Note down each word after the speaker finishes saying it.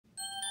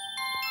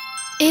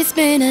It's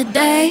been a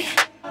day,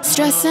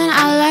 stressing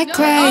out like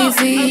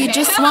crazy.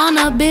 Just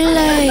wanna be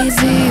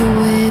lazy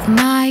with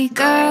my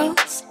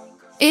girls.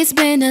 It's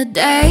been a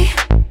day,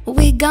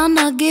 we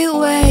gonna get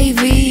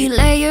wavy.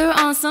 Layer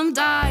on some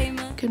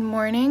diamond. Good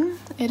morning.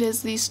 It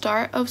is the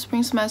start of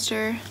spring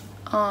semester.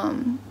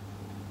 I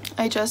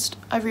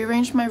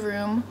rearranged my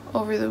room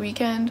over the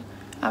weekend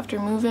after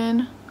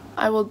move-in.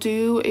 I will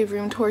do a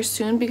room tour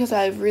soon because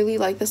I really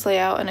like this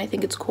layout and I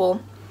think it's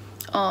cool.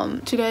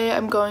 Today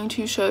I'm going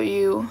to show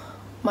you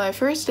my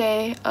first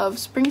day of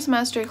spring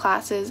semester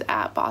classes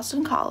at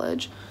Boston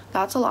College.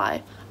 That's a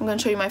lie. I'm going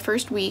to show you my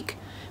first week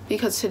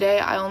because today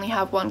I only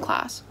have one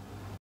class.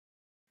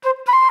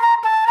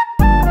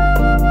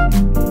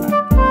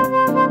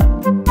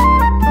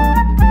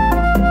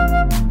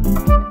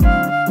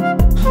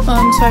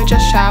 So I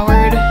just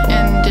showered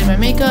and did my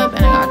makeup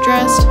and I got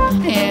dressed,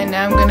 and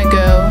now I'm gonna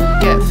go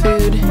get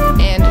food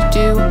and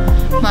do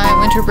my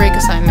winter break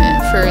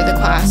assignment for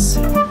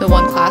the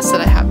one class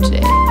that I have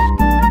today.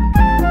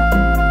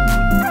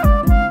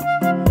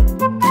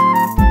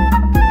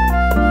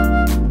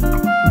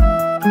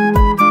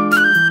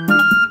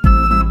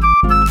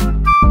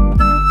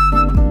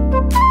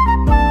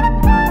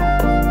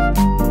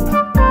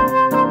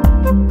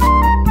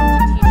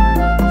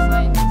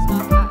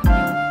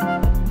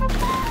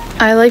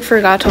 I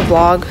forgot to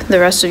vlog the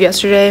rest of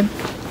yesterday,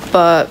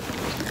 but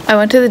I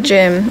went to the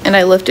gym and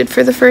I lifted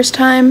for the first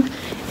time,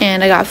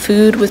 and I got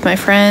food with my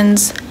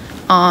friends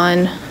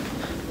on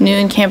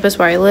Newton campus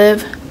where I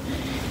live,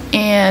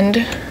 and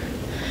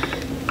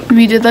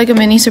we did like a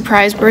mini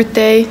surprise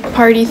birthday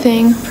party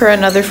thing for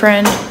another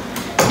friend,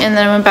 and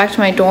then I went back to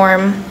my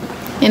dorm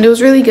and it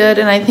was really good.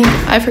 And I think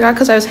I forgot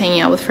because I was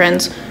hanging out with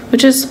friends,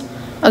 which is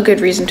a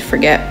good reason to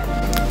forget.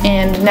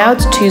 And now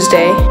it's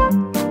Tuesday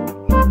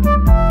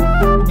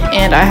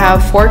and I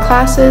have 4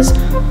 classes,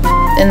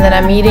 and then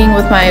I'm meeting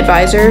with my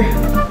advisor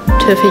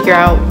to figure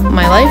out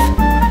my life.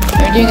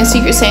 We're doing a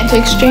Secret Santa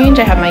exchange.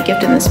 I have my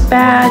gift in this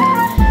bag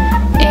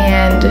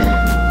and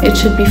it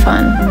should be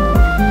fun.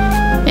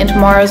 And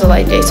tomorrow's a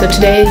light day, so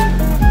today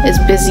is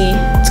busy.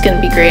 It's gonna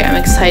be great. I'm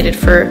excited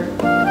for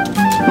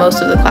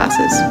most of the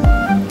classes.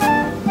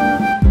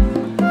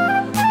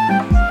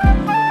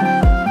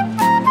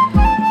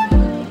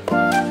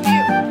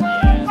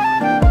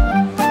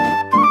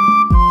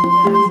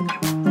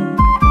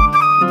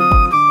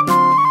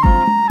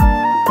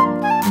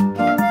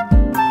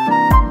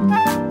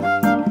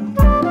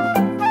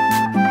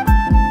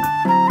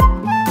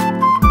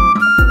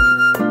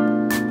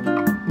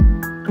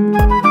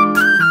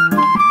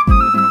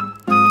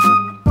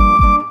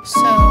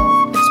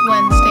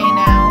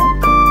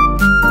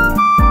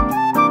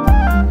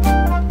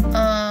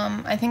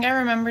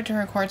 To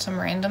record some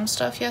random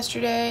stuff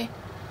yesterday,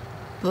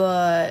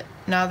 but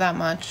not that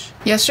much.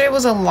 Yesterday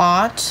was a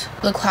lot.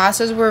 The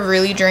classes were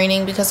really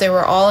draining because they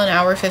were all an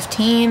hour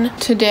 15.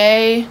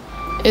 Today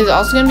is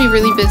also going to be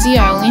really busy.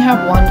 I only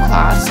have one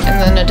class and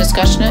then a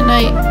discussion at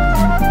night,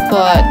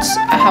 but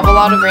I have a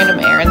lot of random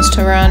errands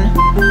to run.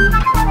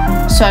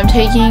 So I'm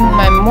taking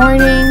my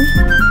morning,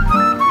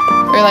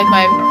 or like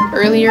my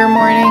earlier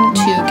morning,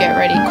 to get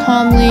ready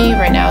calmly.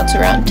 Right now it's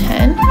around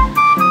 10,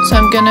 so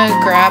I'm gonna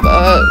grab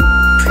a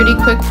pretty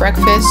quick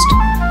breakfast,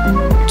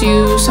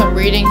 do some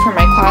reading for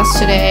my class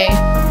today,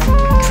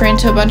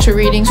 print a bunch of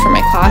readings for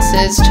my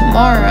classes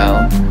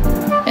tomorrow,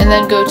 and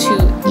then go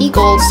to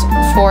Eagles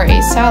for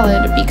a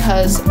salad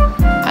because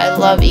I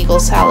love Eagle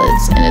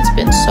salads and it's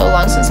been so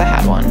long since I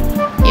had one.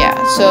 Yeah,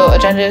 so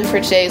agenda for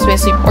today is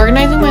basically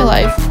organizing my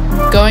life,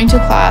 going to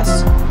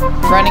class,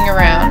 running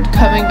around,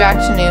 coming back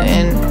to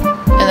Newton,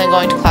 and then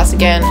going to class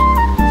again,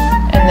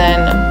 and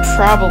then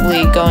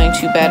probably going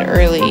to bed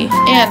early.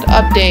 And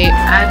update,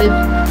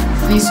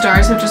 these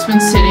stars have just been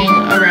sitting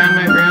around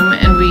my room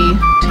and we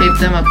taped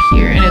them up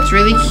here and it's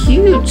really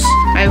cute.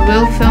 I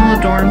will film a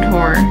dorm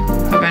tour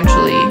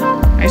eventually,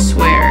 I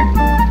swear.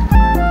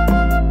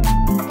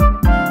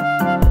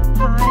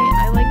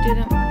 I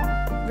didn't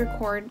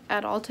record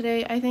at all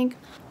today, I think.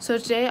 So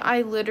today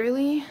I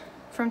literally,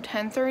 from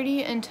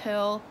 10:30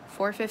 until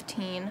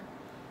 4:15,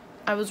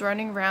 I was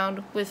running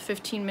around with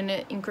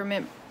 15-minute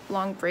increment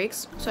long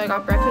breaks. So I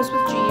got breakfast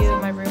with GU,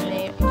 my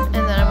roommate, and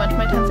then I went to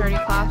my 10:30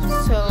 class.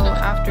 So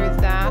after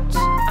that,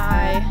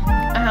 I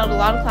had a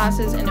lot of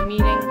classes and a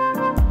meeting,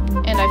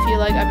 and I feel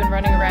like I've been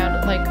running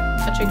around like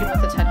a chicken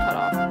with its head cut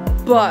off.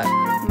 But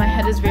my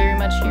head is very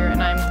much here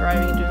and I'm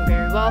thriving and doing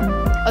very well,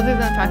 other than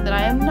the fact that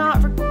I am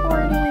not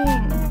recording.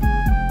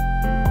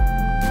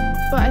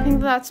 But I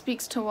think that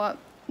speaks to what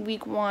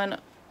week 1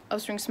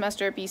 of spring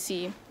semester at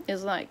BC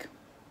is like.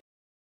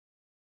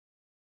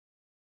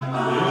 If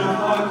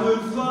I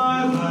could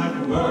fly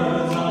like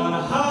birds on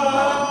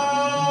high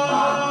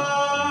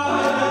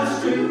and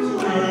straight to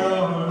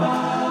where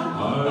I'd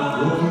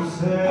go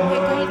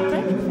sailing.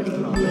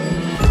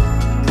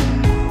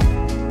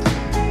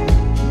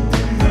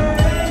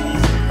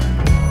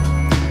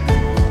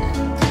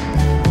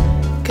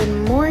 Good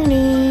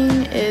morning.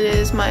 It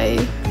is my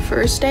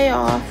first day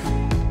off.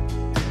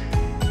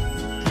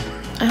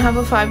 I have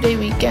a 5-day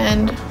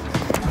weekend.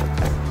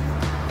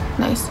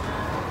 Nice.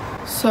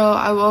 So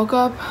I woke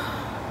up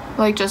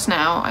like just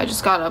now. I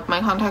just got up. My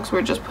contacts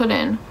were just put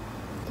in.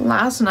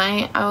 Last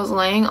night I was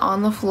laying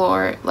on the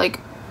floor, like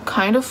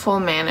kind of full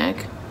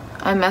manic.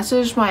 I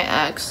messaged my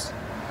ex,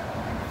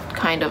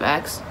 kind of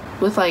ex,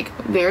 with like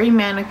very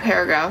manic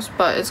paragraphs,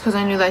 but it's because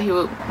I knew that he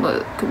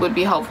would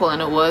be helpful, and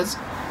it was.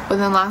 But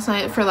then last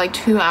night for like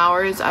 2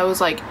 hours I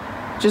was like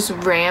just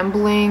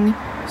rambling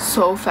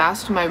so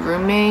fast to my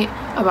roommate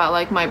about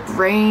like my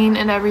brain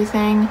and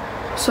everything.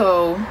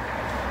 So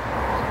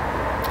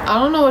I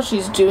don't know what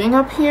she's doing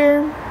up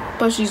here,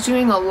 but she's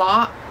doing a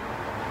lot,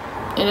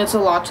 and it's a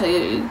lot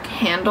to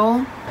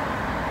handle.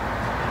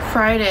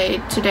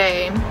 Friday,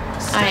 today,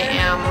 I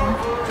am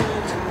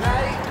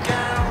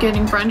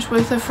getting brunch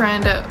with a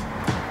friend at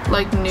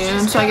like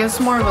noon, so I guess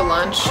more of a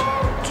lunch.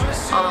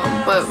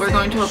 But we're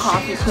going to a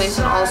coffee place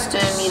in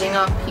Alston, meeting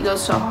up. He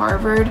goes to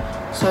Harvard,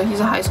 so he's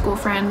a high school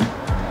friend.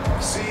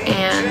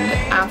 And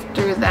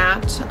after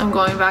that, I'm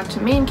going back to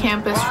main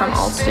campus from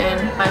Alston.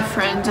 My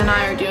friends and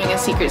I are doing a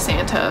Secret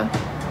Santa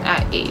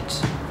at 8.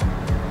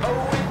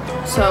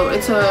 So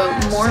it's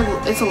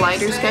a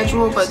lighter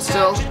schedule, but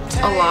still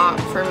a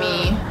lot for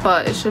me,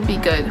 but it should be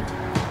good.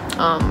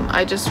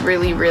 I just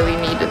really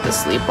needed the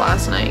sleep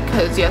last night,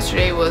 because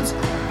yesterday was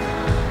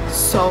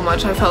so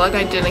much. I felt like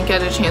I didn't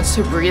get a chance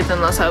to breathe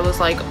unless I was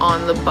like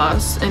on the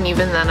bus, and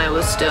even then I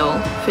was still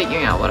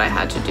figuring out what I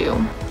had to do.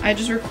 I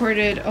just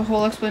recorded a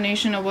whole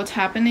explanation of what's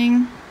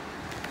happening,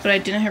 but I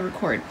didn't hit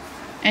record.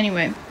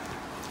 Anyway,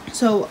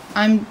 so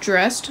I'm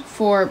dressed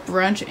for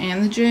brunch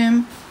and the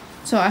gym.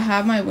 So I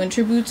have my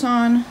winter boots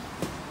on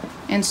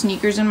and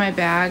sneakers in my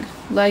bag,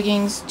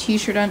 leggings,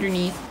 t-shirt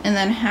underneath, and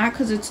then hat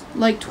because it's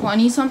like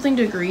 20 something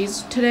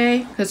degrees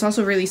today. It's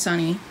also really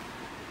sunny.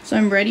 So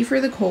I'm ready for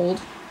the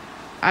cold.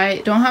 I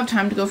don't have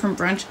time to go from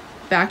brunch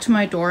back to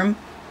my dorm,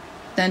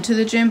 then to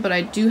the gym, but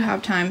I do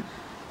have time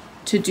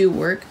to do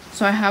work.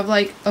 So I have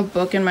like a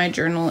book in my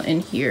journal in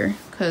here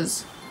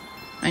because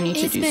I need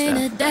to do stuff. It's been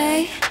a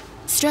day,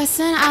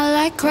 stressing out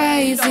like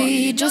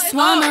crazy. Just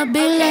wanna be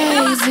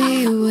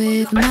lazy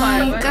with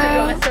my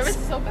girls.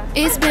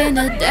 It's been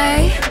a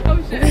day,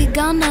 we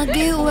gonna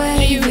get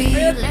wavy.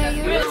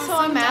 So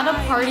I'm at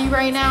a party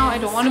right now. I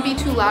don't want to be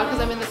too loud because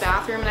I'm in the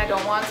bathroom and I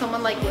don't want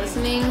someone like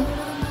listening.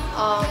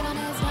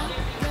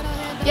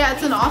 Yeah,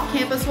 it's an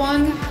off-campus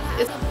one,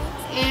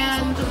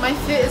 and my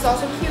fit is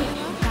also cute.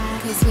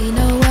 Cause we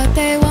know what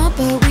they want,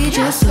 but we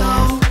just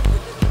love.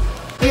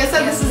 Like I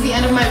said, this is the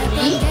end of my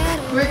week.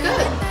 We're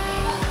good.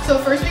 So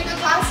first week of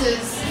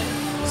classes,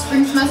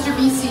 spring semester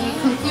BC.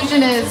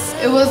 Conclusion is,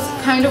 it was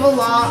kind of a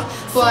lot,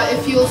 but it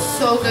feels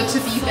so good to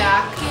be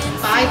back.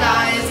 Bye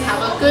guys,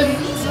 have a good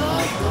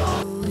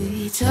week.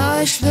 We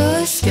touch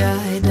the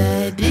sky,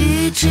 that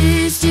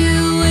ditches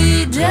till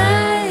we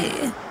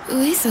die.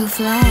 We so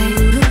fly.